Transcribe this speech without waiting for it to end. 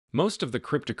Most of the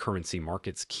cryptocurrency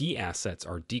market's key assets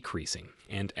are decreasing,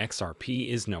 and XRP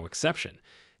is no exception,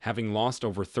 having lost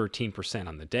over 13%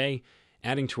 on the day,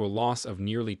 adding to a loss of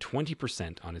nearly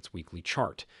 20% on its weekly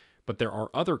chart. But there are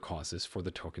other causes for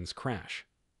the token's crash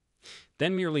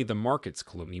than merely the market's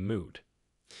gloomy mood.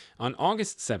 On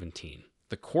August 17,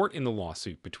 the court in the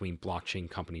lawsuit between blockchain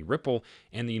company Ripple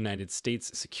and the United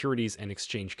States Securities and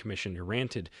Exchange Commission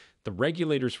granted the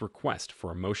regulator's request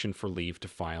for a motion for leave to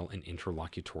file an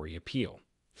interlocutory appeal.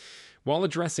 While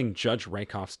addressing Judge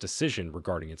Rakoff's decision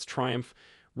regarding its triumph,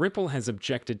 Ripple has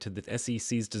objected to the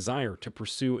SEC's desire to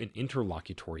pursue an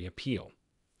interlocutory appeal.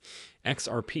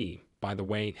 XRP, by the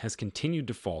way, has continued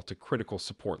to fall to critical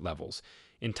support levels,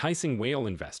 enticing whale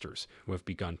investors who have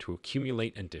begun to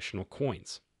accumulate additional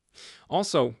coins.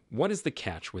 Also, what is the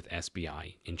catch with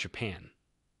SBI in Japan?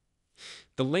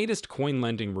 The latest coin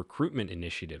lending recruitment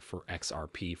initiative for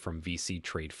XRP from VC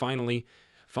Trade finally,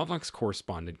 Fox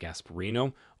correspondent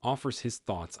Gasparino offers his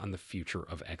thoughts on the future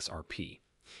of XRP,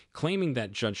 claiming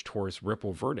that Judge Torres'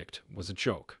 Ripple verdict was a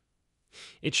joke.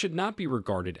 It should not be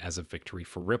regarded as a victory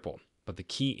for Ripple, but the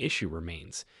key issue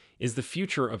remains, is the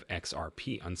future of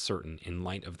XRP uncertain in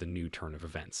light of the new turn of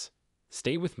events?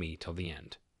 Stay with me till the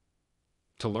end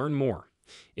to learn more.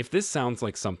 If this sounds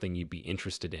like something you'd be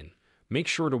interested in, make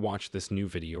sure to watch this new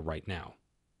video right now.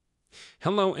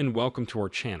 Hello and welcome to our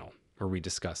channel, where we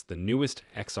discuss the newest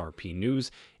XRP news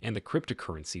and the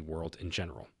cryptocurrency world in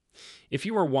general. If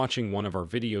you are watching one of our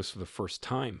videos for the first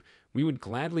time, we would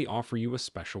gladly offer you a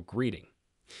special greeting.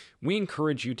 We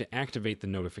encourage you to activate the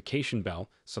notification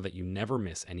bell so that you never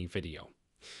miss any video.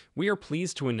 We are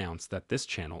pleased to announce that this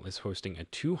channel is hosting a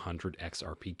 200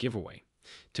 XRP giveaway.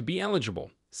 To be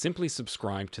eligible, simply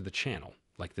subscribe to the channel,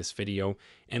 like this video,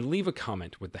 and leave a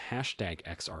comment with the hashtag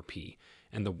XRP,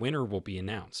 and the winner will be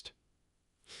announced.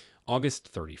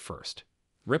 August 31st.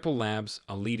 Ripple Labs,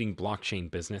 a leading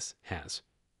blockchain business, has.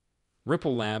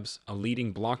 Ripple Labs, a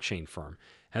leading blockchain firm,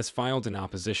 has filed an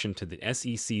opposition to the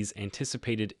SEC's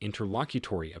anticipated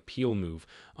interlocutory appeal move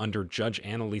under Judge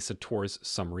Annalisa Torres'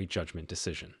 summary judgment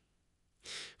decision.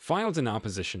 Filed in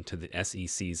opposition to the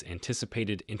SEC's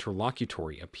anticipated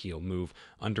interlocutory appeal move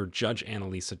under Judge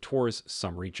Annalisa Torres'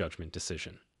 summary judgment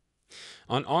decision.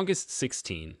 On August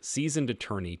 16, seasoned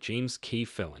attorney James K.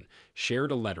 Fillon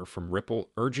shared a letter from Ripple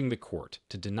urging the court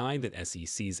to deny the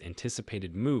SEC's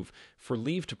anticipated move for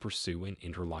leave to pursue an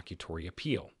interlocutory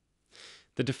appeal.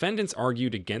 The defendants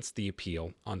argued against the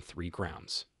appeal on 3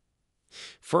 grounds.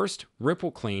 First,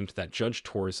 Ripple claimed that Judge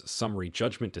Torres' summary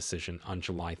judgment decision on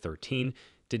July 13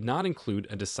 did not include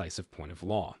a decisive point of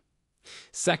law.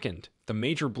 Second, the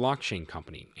major blockchain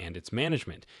company and its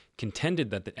management contended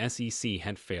that the SEC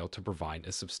had failed to provide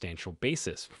a substantial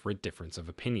basis for a difference of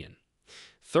opinion.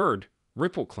 Third,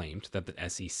 Ripple claimed that the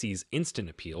SEC's instant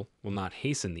appeal will not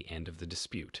hasten the end of the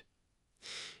dispute.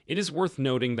 It is worth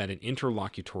noting that an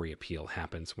interlocutory appeal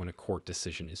happens when a court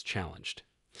decision is challenged.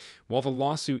 While the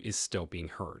lawsuit is still being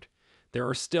heard, there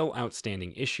are still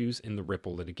outstanding issues in the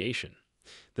Ripple litigation.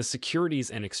 The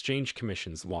Securities and Exchange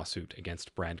Commission's lawsuit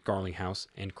against Brad Garlinghouse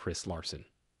and Chris Larsen.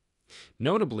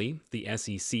 Notably, the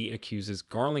SEC accuses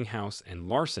Garlinghouse and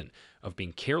Larsen of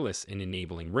being careless in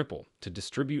enabling Ripple to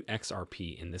distribute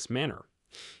XRP in this manner.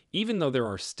 Even though there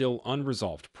are still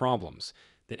unresolved problems,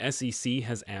 the SEC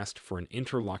has asked for an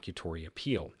interlocutory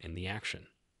appeal in the action.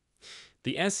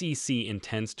 The SEC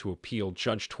intends to appeal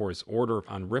Judge Torres' order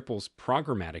on Ripple's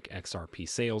programmatic XRP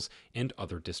sales and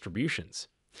other distributions.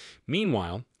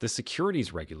 Meanwhile, the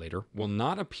securities regulator will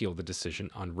not appeal the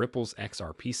decision on Ripple's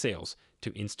XRP sales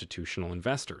to institutional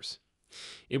investors.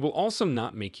 It will also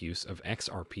not make use of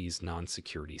XRP's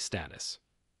non-security status.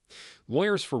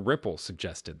 Lawyers for Ripple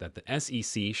suggested that the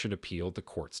SEC should appeal the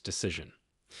court's decision.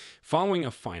 Following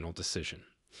a final decision,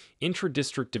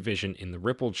 intra-district division in the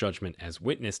Ripple judgment as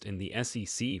witnessed in the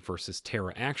SEC versus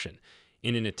Terra action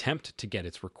in an attempt to get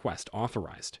its request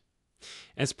authorized.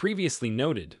 As previously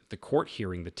noted, the court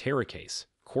hearing the Terra case,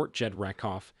 Court Jed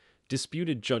Rakoff,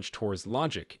 disputed Judge Torres'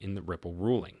 logic in the Ripple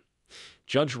ruling.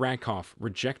 Judge Rakoff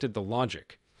rejected the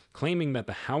logic, claiming that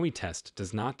the Howey test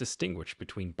does not distinguish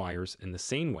between buyers in the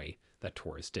same way that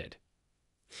Torres did.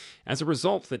 As a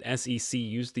result, the SEC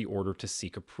used the order to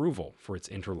seek approval for its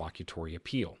interlocutory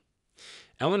appeal.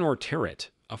 Eleanor Terrett,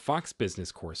 a Fox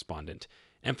Business correspondent,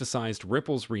 emphasized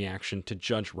Ripple's reaction to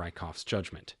Judge Rakoff's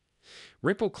judgment.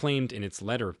 Ripple claimed in its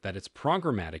letter that its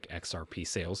programmatic XRP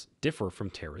sales differ from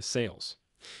Terra's sales.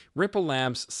 Ripple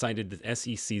Labs cited the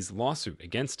SEC's lawsuit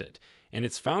against it, and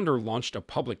its founder launched a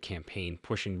public campaign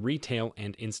pushing retail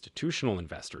and institutional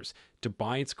investors to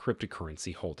buy its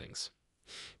cryptocurrency holdings.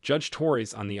 Judge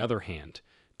Torres, on the other hand,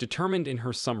 determined in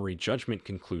her summary judgment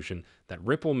conclusion that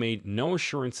Ripple made no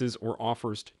assurances or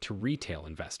offers to retail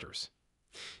investors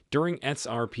during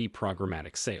XRP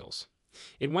programmatic sales.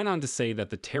 It went on to say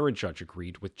that the Terra judge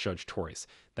agreed with Judge Torres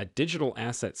that digital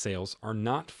asset sales are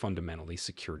not fundamentally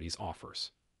securities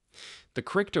offers. The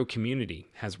crypto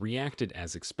community has reacted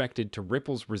as expected to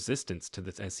Ripple's resistance to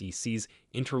the SEC's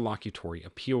interlocutory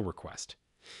appeal request.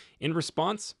 In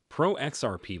response,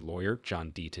 pro-XRP lawyer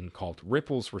John Deaton called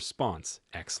Ripple's response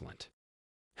excellent.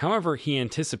 However, he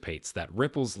anticipates that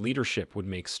Ripple's leadership would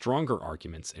make stronger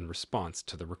arguments in response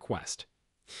to the request.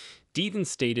 Deaton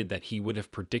stated that he would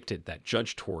have predicted that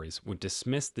Judge Torres would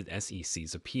dismiss the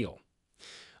SEC's appeal.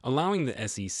 Allowing the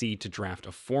SEC to draft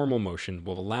a formal motion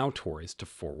will allow Torres to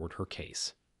forward her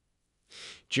case.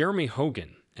 Jeremy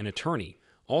Hogan, an attorney,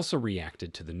 also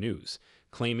reacted to the news,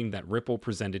 claiming that Ripple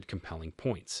presented compelling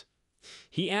points.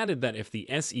 He added that if the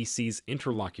SEC's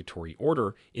interlocutory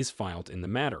order is filed in the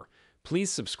matter,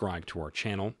 please subscribe to our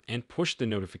channel and push the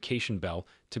notification bell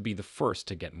to be the first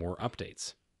to get more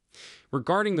updates.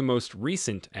 Regarding the most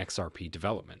recent XRP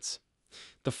developments,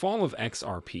 the fall of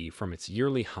XRP from its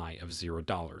yearly high of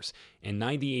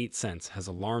 $0.98 has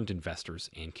alarmed investors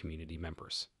and community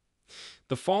members.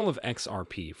 The fall of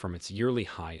XRP from its yearly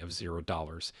high of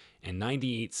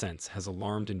 $0.98 has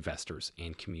alarmed investors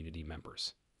and community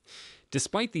members.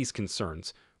 Despite these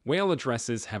concerns, whale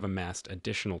addresses have amassed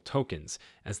additional tokens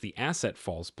as the asset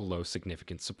falls below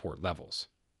significant support levels.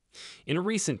 In a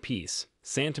recent piece,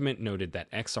 Santiment noted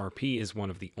that XRP is one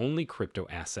of the only crypto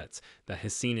assets that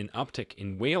has seen an uptick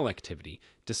in whale activity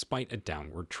despite a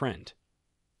downward trend.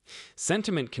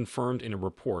 Sentiment confirmed in a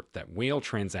report that whale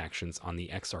transactions on the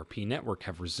XRP network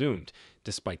have resumed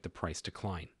despite the price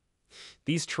decline.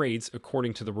 These trades,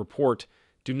 according to the report,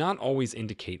 do not always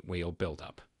indicate whale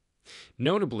buildup.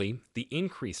 Notably, the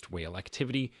increased whale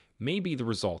activity may be the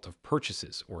result of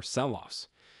purchases or sell-offs.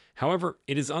 However,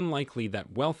 it is unlikely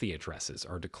that wealthy addresses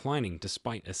are declining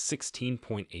despite a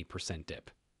 16.8%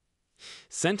 dip.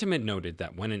 Sentiment noted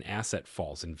that when an asset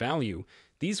falls in value,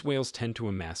 these whales tend to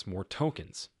amass more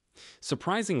tokens.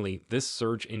 Surprisingly, this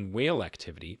surge in whale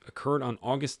activity occurred on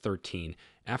August 13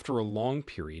 after a long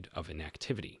period of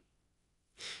inactivity.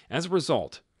 As a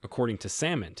result, according to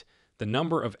Santiment, the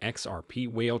number of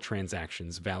XRP whale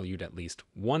transactions valued at least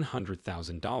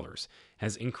 $100,000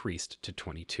 has increased to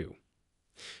 22.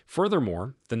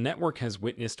 Furthermore, the network has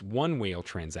witnessed one whale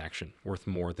transaction worth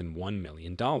more than $1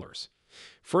 million.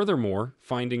 Furthermore,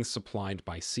 findings supplied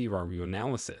by CRU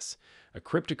Analysis, a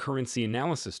cryptocurrency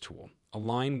analysis tool,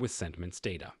 align with Sentiment's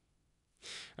data.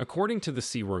 According to the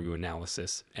CRU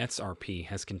Analysis, XRP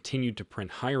has continued to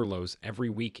print higher lows every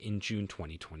week in June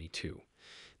 2022.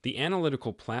 The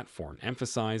analytical platform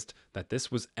emphasized that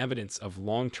this was evidence of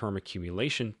long-term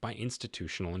accumulation by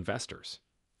institutional investors.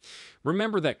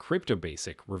 Remember that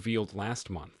CryptoBasic revealed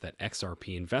last month that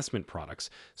XRP investment products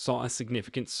saw a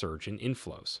significant surge in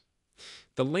inflows.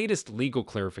 The latest legal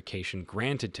clarification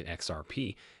granted to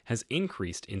XRP has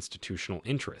increased institutional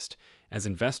interest, as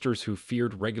investors who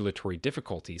feared regulatory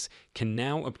difficulties can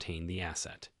now obtain the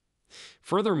asset.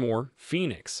 Furthermore,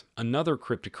 Phoenix, another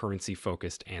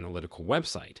cryptocurrency-focused analytical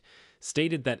website,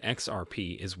 stated that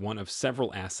XRP is one of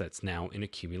several assets now in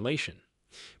accumulation.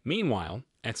 Meanwhile,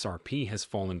 XRP has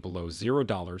fallen below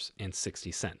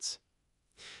 $0.60.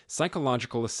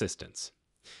 Psychological assistance.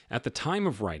 At the time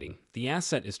of writing, the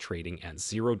asset is trading at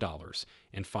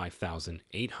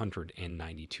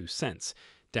 $0.5892,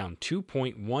 down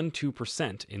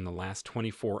 2.12% in the last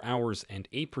 24 hours and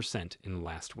 8% in the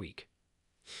last week.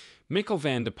 Mikkel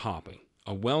van de Poppe,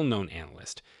 a well-known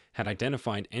analyst, had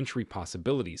identified entry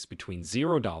possibilities between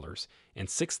 $0 and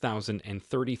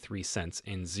 $6,033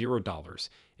 and $0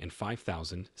 and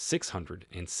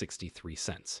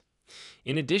 $5,663.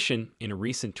 In addition, in a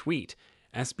recent tweet,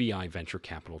 SBI Venture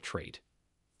Capital Trade.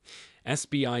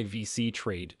 SBI VC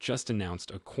Trade just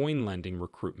announced a coin lending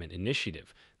recruitment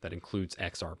initiative that includes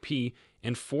XRP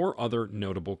and 4 other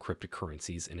notable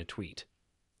cryptocurrencies in a tweet.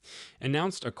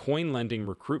 Announced a coin lending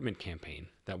recruitment campaign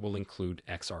that will include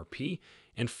XRP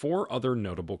and 4 other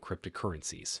notable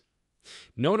cryptocurrencies.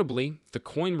 Notably, the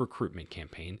coin recruitment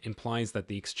campaign implies that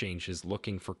the exchange is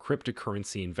looking for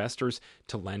cryptocurrency investors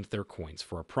to lend their coins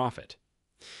for a profit.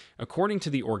 According to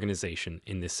the organization,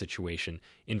 in this situation,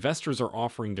 investors are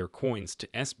offering their coins to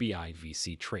SBI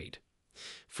VC Trade.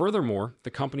 Furthermore,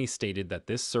 the company stated that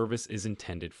this service is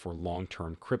intended for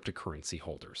long-term cryptocurrency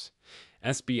holders.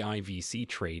 SBI VC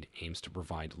Trade aims to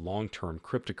provide long-term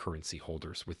cryptocurrency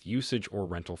holders with usage or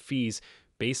rental fees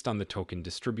based on the token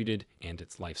distributed and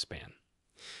its lifespan.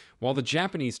 While the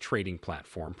Japanese trading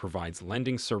platform provides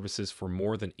lending services for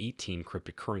more than 18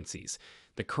 cryptocurrencies,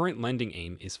 the current lending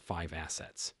aim is 5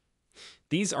 assets.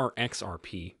 These are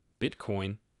XRP,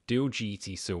 Bitcoin, Doji,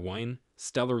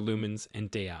 Stellar Lumens,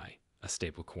 and DAI, a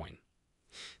stablecoin.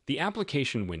 The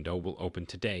application window will open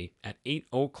today at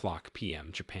 8:00 p.m.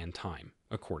 Japan time,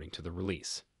 according to the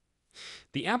release.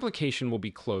 The application will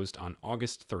be closed on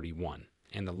August 31,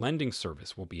 and the lending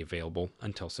service will be available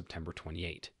until September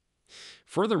 28.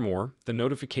 Furthermore, the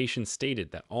notification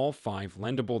stated that all 5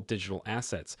 lendable digital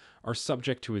assets are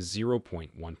subject to a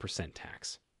 0.1%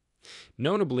 tax.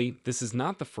 Notably, this is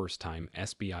not the first time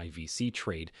SBI VC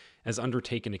Trade has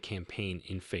undertaken a campaign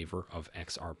in favor of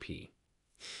XRP.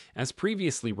 As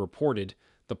previously reported,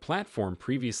 the platform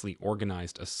previously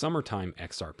organized a summertime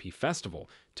XRP festival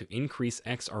to increase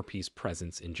XRP's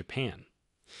presence in Japan.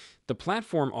 The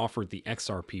platform offered the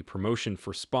XRP promotion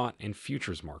for spot and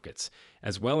futures markets,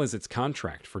 as well as its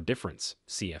contract for difference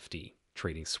 (CFD)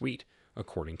 trading suite,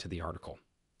 according to the article.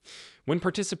 When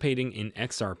participating in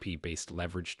XRP-based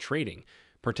leveraged trading,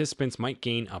 participants might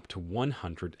gain up to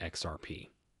 100 XRP.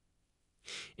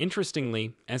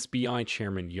 Interestingly, SBI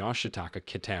Chairman Yoshitaka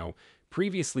Kitao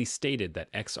previously stated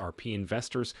that XRP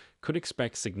investors could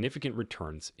expect significant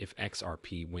returns if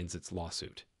XRP wins its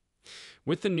lawsuit.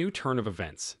 With the new turn of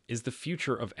events, is the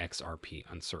future of XRP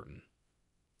uncertain?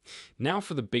 Now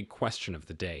for the big question of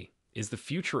the day: is the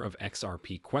future of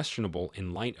XRP questionable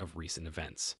in light of recent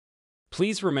events?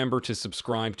 Please remember to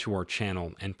subscribe to our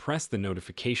channel and press the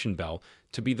notification bell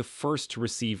to be the first to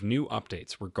receive new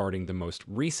updates regarding the most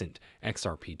recent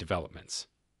XRP developments.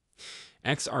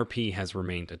 XRP has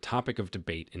remained a topic of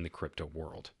debate in the crypto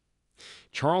world.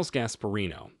 Charles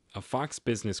Gasparino, a Fox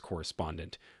Business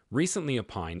correspondent, recently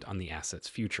opined on the asset's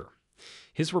future.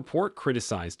 His report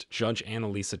criticized Judge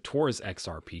Annalisa Torres'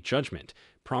 XRP judgment,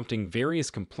 prompting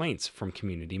various complaints from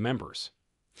community members.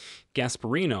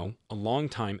 Gasparino, a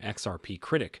longtime XRP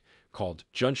critic, called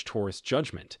Judge Torres'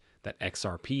 judgment that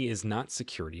XRP is not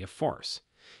security a farce.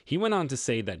 He went on to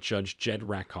say that Judge Jed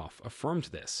Rakoff affirmed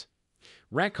this.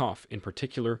 Rakoff, in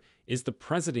particular, is the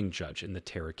presiding judge in the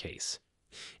Terra case.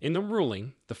 In the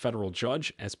ruling, the federal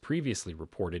judge, as previously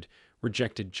reported,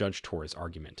 rejected Judge Torres'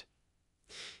 argument.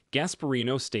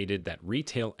 Gasparino stated that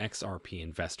retail XRP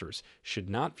investors should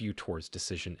not view Torres'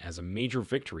 decision as a major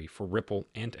victory for Ripple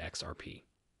and XRP.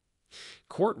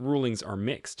 Court rulings are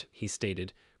mixed, he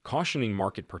stated, cautioning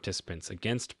market participants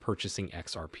against purchasing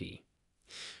XRP.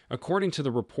 According to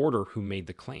the reporter who made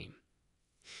the claim,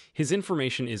 his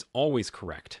information is always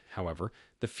correct. However,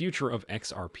 the future of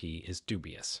XRP is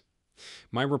dubious.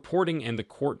 My reporting and the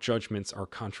court judgments are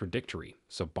contradictory,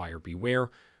 so buyer beware.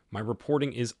 My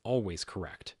reporting is always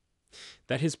correct.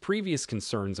 That his previous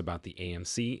concerns about the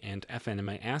AMC and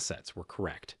FNMA assets were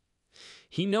correct.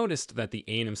 He noticed that the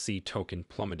AMC token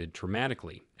plummeted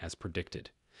dramatically, as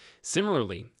predicted.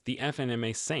 Similarly, the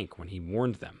FNMA sank when he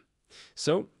warned them.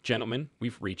 So, gentlemen,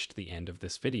 we've reached the end of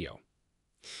this video.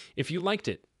 If you liked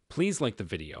it, please like the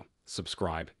video,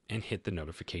 subscribe, and hit the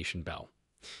notification bell.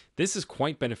 This is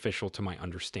quite beneficial to my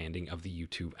understanding of the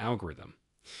YouTube algorithm.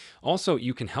 Also,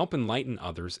 you can help enlighten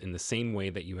others in the same way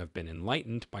that you have been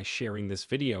enlightened by sharing this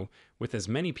video with as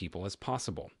many people as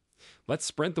possible. Let's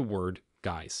spread the word,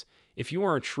 guys. If you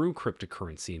are a true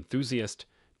cryptocurrency enthusiast,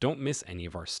 don't miss any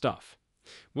of our stuff.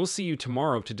 We'll see you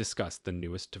tomorrow to discuss the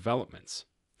newest developments.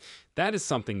 That is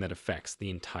something that affects the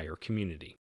entire community.